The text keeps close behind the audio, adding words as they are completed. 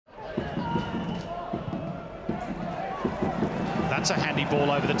That's a handy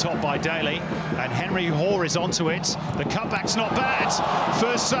ball over the top by Daly, and Henry Hoare is onto it. The cutback's not bad.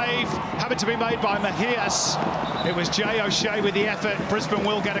 First save having to be made by Mahias. It was Jay O'Shea with the effort. Brisbane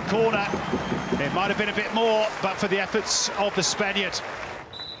will get a corner. It might have been a bit more, but for the efforts of the Spaniard.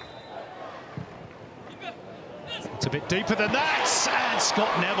 It's a bit deeper than that, and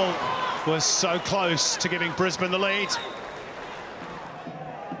Scott Neville was so close to giving Brisbane the lead.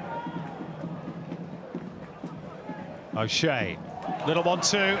 O'Shea, little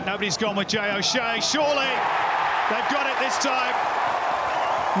 1-2, nobody's gone with Jay O'Shea, surely they've got it this time.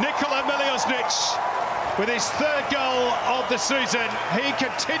 Nikola Mileusnic with his third goal of the season. He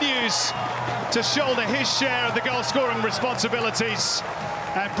continues to shoulder his share of the goal-scoring responsibilities,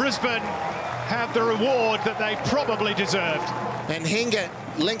 and Brisbane have the reward that they probably deserved. And Hingett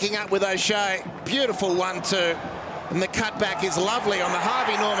linking up with O'Shea, beautiful 1-2, and the cutback is lovely on the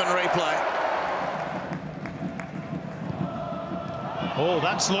Harvey Norman replay. Oh,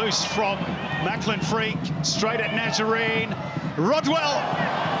 that's loose from Macklin Freak, straight at Nazarene. Rodwell!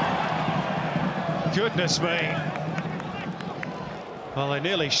 Goodness me. Well, they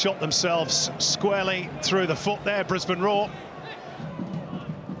nearly shot themselves squarely through the foot there, Brisbane Roar.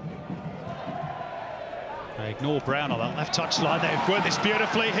 They ignore Brown on that left touchline. They've worked this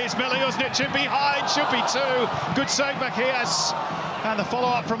beautifully. Here's Mileusnic in behind, should be two. Good save back here. And the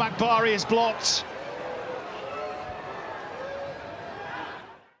follow-up from Akbari is blocked.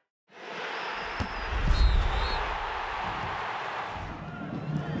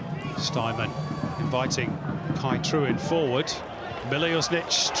 Steinman inviting Kai Truin forward.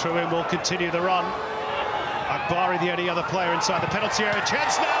 Mileusnic, Truin will continue the run. Akbari, the only other player inside the penalty area.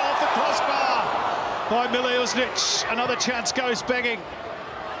 Chance now off the crossbar by Mileusnic. Another chance goes begging.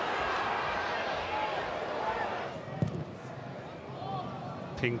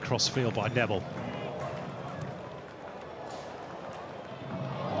 Ping crossfield by Neville.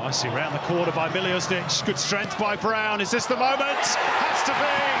 Nicely round the corner by Mileusnic. Good strength by Brown. Is this the moment? Has to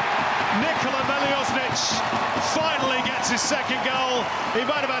be. Nikola Mileusnic finally gets his second goal. He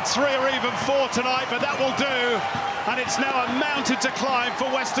might have had 3 or even 4 tonight, but that will do. And it's now a mountain to climb for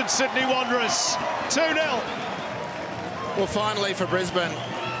Western Sydney Wanderers. 2-0. Well, finally for Brisbane,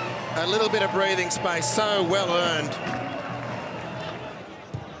 a little bit of breathing space, so well earned.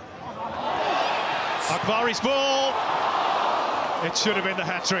 Akbari's ball. It should have been the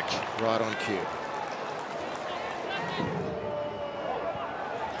hat-trick. Right on cue.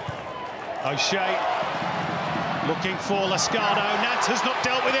 O'Shea looking for Lascano. Nat has not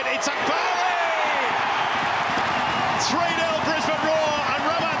dealt with it. It's Akbari! 3-0 Brisbane Roar, and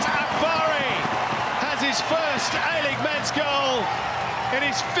Rahmat Akbari has his first A-League men's goal in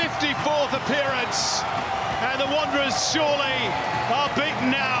his 54th appearance. And the Wanderers surely are beaten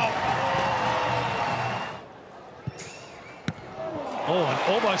now. Oh,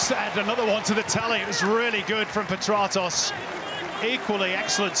 and almost add another one to the tally. It was really good from Petratos. Equally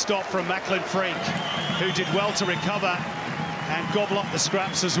excellent stop from Macklin Freak, who did well to recover and gobble up the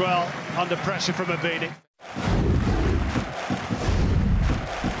scraps as well under pressure from Abidi.